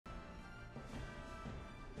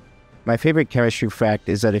my favorite chemistry fact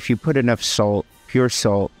is that if you put enough salt, pure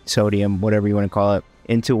salt, sodium, whatever you want to call it,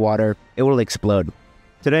 into water, it will explode.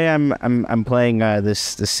 Today I'm playing the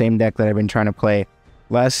same deck that I've been trying to play.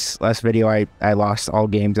 Last video I lost all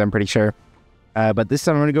games, I'm pretty sure. But this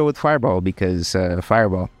time I'm gonna go with Fireball because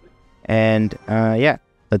Fireball. And yeah,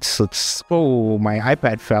 let's. Oh, my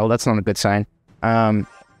iPad fell. That's not a good sign.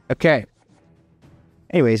 Okay.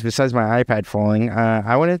 Anyways, besides my iPad falling,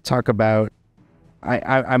 I want to talk about.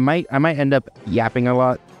 I might end up yapping a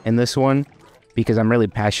lot in this one because I'm really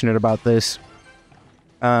passionate about this.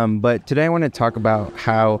 But today I want to talk about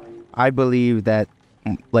how I believe that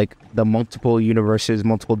like the multiple universes,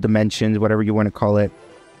 multiple dimensions, whatever you want to call it,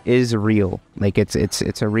 is real. Like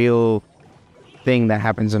it's a real thing that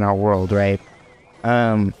happens in our world, right?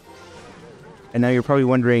 And now you're probably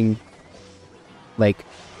wondering, like,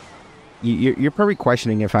 you're probably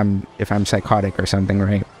questioning if I'm psychotic or something,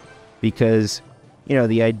 right? Because, you know,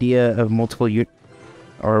 the idea of multiple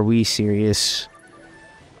are we serious?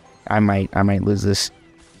 I might lose this.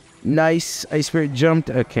 Nice, Ice Spirit jumped.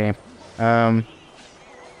 Okay,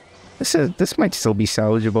 this might still be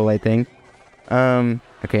salvageable, I think.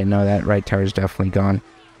 Okay, no, that right tower is definitely gone.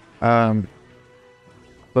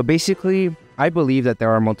 But basically, I believe that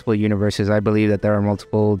there are multiple universes. I believe that there are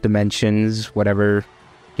multiple dimensions, whatever,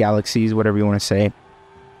 galaxies, whatever you want to say.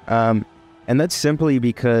 And that's simply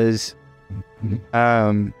because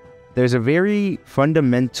there's a very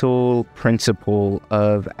fundamental principle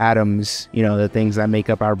of atoms, you know, the things that make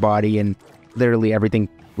up our body and literally everything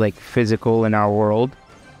like physical in our world.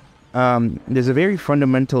 There's a very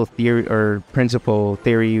fundamental theory or principle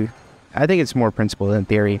theory. I think it's more principle than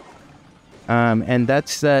theory. And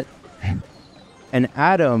that's that an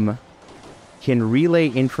atom can relay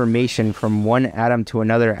information from one atom to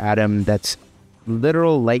another atom that's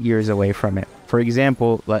literal light years away from it. For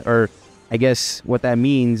example, or I guess what that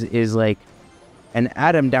means is like an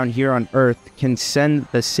atom down here on Earth can send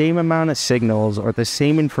the same amount of signals or the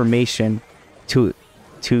same information to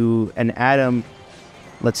an atom,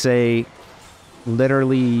 let's say,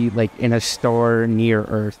 literally like in a star near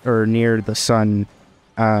Earth or near the sun.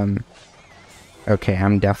 Okay,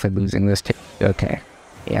 I'm definitely losing this. Okay,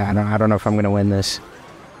 yeah, I don't know if I'm gonna win this.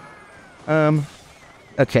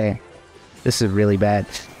 Okay, this is really bad.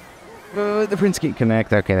 The prince can't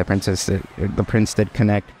connect. Okay, the prince did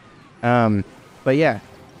connect. But yeah,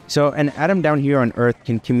 so an atom down here on Earth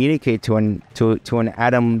can communicate to an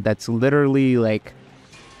atom that's literally like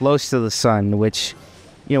close to the sun, which,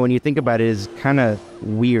 you know, when you think about it, is kind of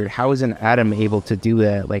weird. How is an atom able to do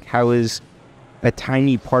that? Like, how is a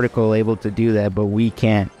tiny particle able to do that, but we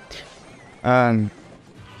can't? And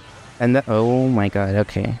that, oh my god,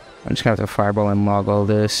 okay. I'm just gonna have to fireball and log all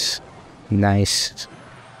this. Nice.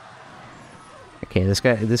 Okay, this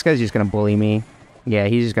guy's just gonna bully me. Yeah,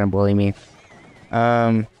 he's just gonna bully me.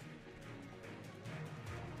 I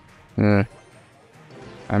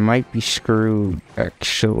might be screwed,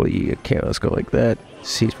 actually. Okay, let's go like that.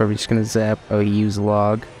 See, he's probably just gonna zap. Oh, he used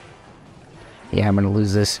log. Yeah, I'm gonna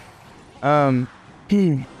lose this. But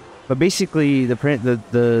basically, the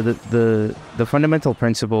fundamental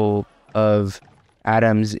principle of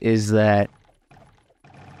atoms is that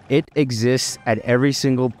it exists at every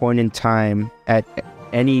single point in time, at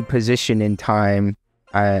any position in time,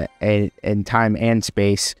 in time and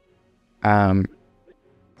space.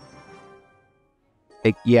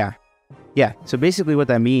 Yeah. So basically, what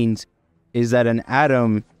that means is that an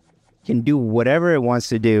atom can do whatever it wants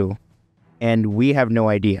to do, and we have no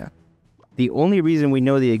idea. The only reason we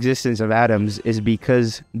know the existence of atoms is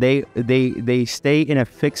because they stay in a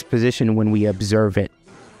fixed position when we observe it.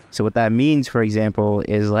 So what that means, for example,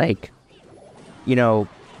 is like, you know,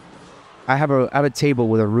 I have a table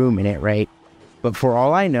with a room in it, right? But for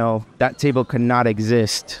all I know, that table could not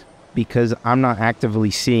exist because I'm not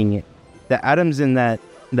actively seeing it. The atoms in the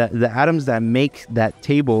atoms that make that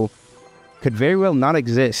table could very well not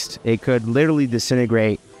exist. It could literally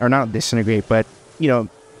disintegrate, or not disintegrate, but, you know,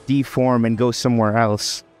 deform and go somewhere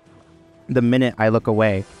else the minute I look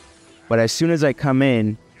away. But as soon as I come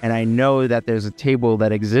in and I know that there's a table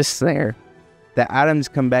that exists there, the atoms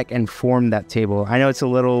come back and form that table. I know it's a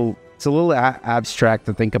little abstract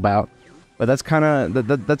to think about, but that's kind of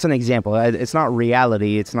that's an example. It's not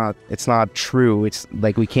reality. It's not true. It's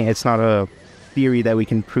like it's not a theory that we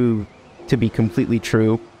can prove to be completely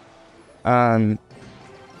true. But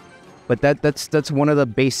that's one of the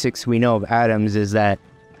basics we know of atoms, is that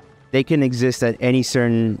they can exist at any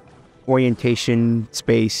certain orientation,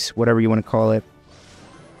 space, whatever you want to call it.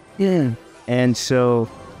 Yeah. And so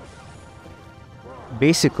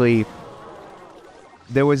basically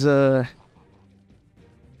there was a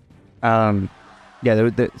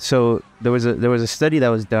Yeah, so there was a study that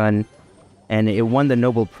was done, and it won the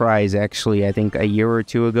Nobel Prize actually, I think a year or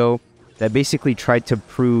two ago, that basically tried to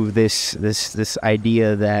prove this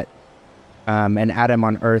idea that an atom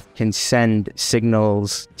on Earth can send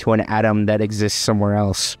signals to an atom that exists somewhere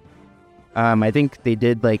else. I think they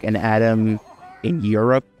did like an atom in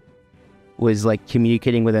Europe was like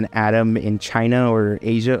communicating with an atom in China or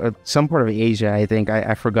Asia or some part of Asia. I think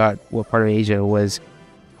I forgot what part of Asia it was,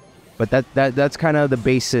 but that's kind of the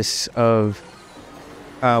basis of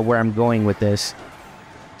where I'm going with this.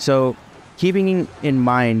 So, keeping in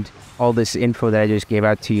mind all this info that I just gave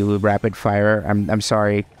out to you, rapid fire. I'm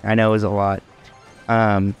sorry. I know it was a lot.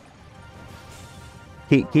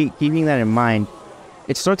 Keeping that in mind,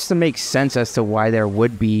 it starts to make sense as to why there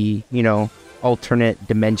would be, alternate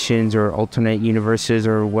dimensions or alternate universes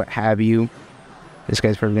or what have you. This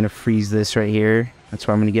guy's probably going to freeze this right here. That's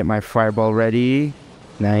why I'm going to get my fireball ready.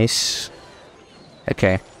 Nice.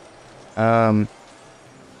 Okay. Is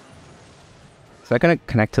that going to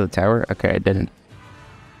connect to the tower? Okay, it didn't.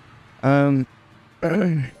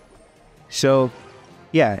 So,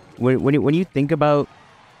 yeah, when you think about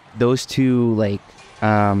those two, like,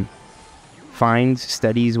 finds,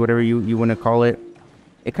 studies, whatever you want to call it,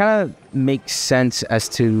 it kind of makes sense as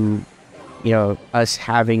to, us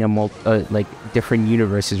having like different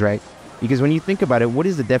universes, right? Because when you think about it, what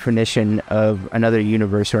is the definition of another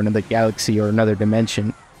universe or another galaxy or another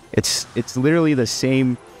dimension? It's literally the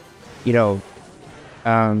same,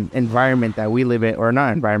 environment that we live in, or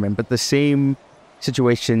not environment, but the same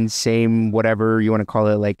situation, same whatever you want to call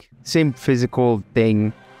it, like same physical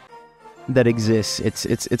thing that exists.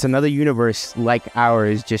 It's another universe like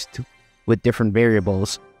ours, just with different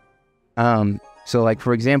variables. So like,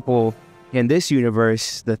 for example, in this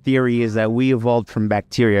universe, the theory is that we evolved from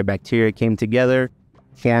bacteria. Bacteria came together,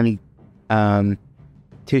 formed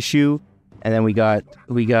tissue, and then we got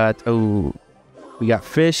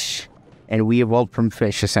fish, and we evolved from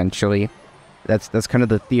fish, essentially. That's kind of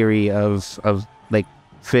the theory of like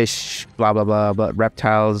fish, blah blah blah, but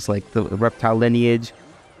reptiles, like the reptile lineage,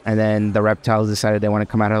 and then the reptiles decided they want to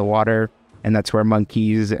come out of the water, and that's where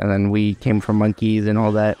monkeys, and then we came from monkeys and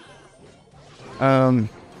all that.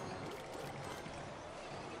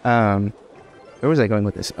 Where was I going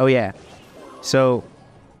with this? Oh yeah, so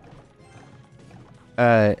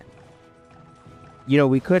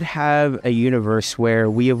we could have a universe where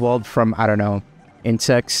we evolved from, I don't know,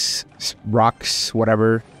 insects, rocks,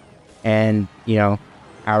 whatever, and there's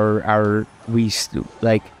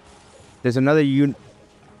another universe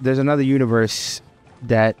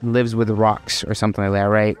that lives with rocks or something like that,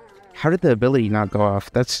 right? How did the ability not go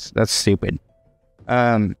off? That's stupid.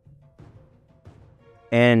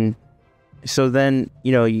 And so then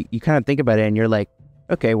you kind of think about it, and you're like,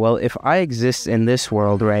 okay, well, if I exist in this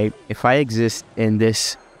world, right? If I exist in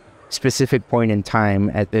this specific point in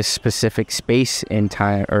time, at this specific space in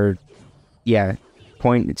time, or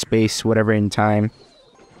point, space, whatever in time,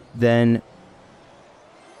 then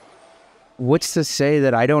what's to say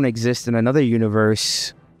that I don't exist in another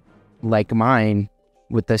universe like mine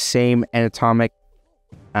with the same atomic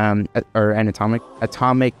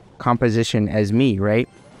composition as me, right?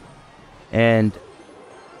 And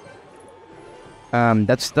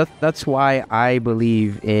that's why I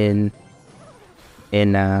believe in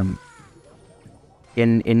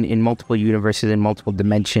multiple universes, in multiple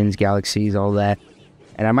dimensions, galaxies, all that.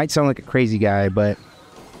 And I might sound like a crazy guy, but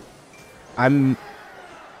I'm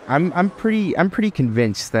pretty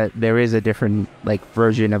convinced that there is a different like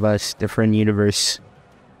version of us, different universe.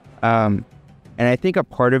 And I think a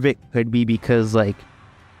part of it could be because like,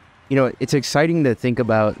 it's exciting to think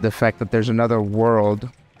about the fact that there's another world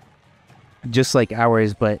just like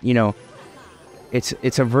ours, but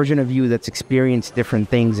it's a version of you that's experienced different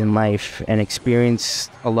things in life and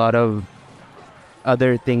experienced a lot of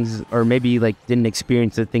other things, or maybe like didn't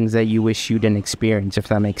experience the things that you wish you didn't experience, if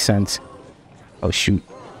that makes sense. Oh shoot,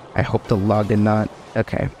 I hope the log did not.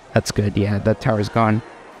 Okay, that's good. Yeah, that tower's gone.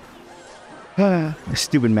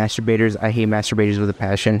 Stupid masturbators. I hate masturbators with a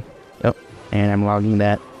passion. Oh, and I'm logging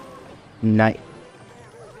that. Nice.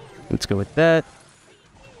 Let's go with that.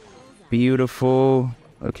 Beautiful.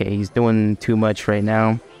 Okay, he's doing too much right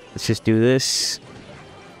now. Let's just do this.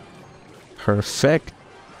 Perfect.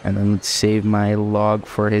 And then let's save my log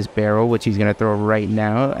for his barrel, which he's going to throw right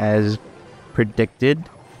now, as predicted.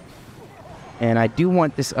 And I do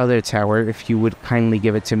want this other tower, if you would kindly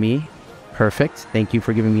give it to me. Perfect. Thank you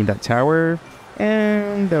for giving me that tower.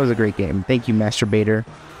 And that was a great game. Thank you, Masturbator.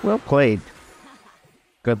 Well played.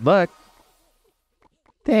 Good luck.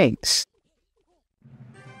 Thanks.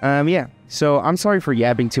 Yeah. So I'm sorry for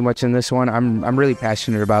yabbing too much in this one. I'm really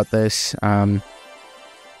passionate about this.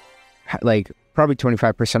 like probably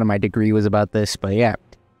 25% of my degree was about this. But yeah,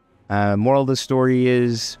 moral of the story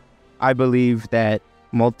is I believe that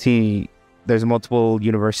there's multiple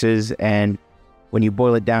universes, and when you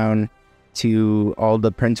boil it down to all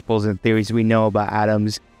the principles and theories we know about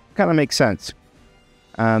atoms, it kind of makes sense.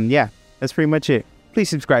 Yeah, that's pretty much it. Please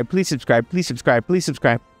subscribe, please subscribe, please subscribe, please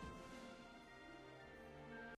subscribe.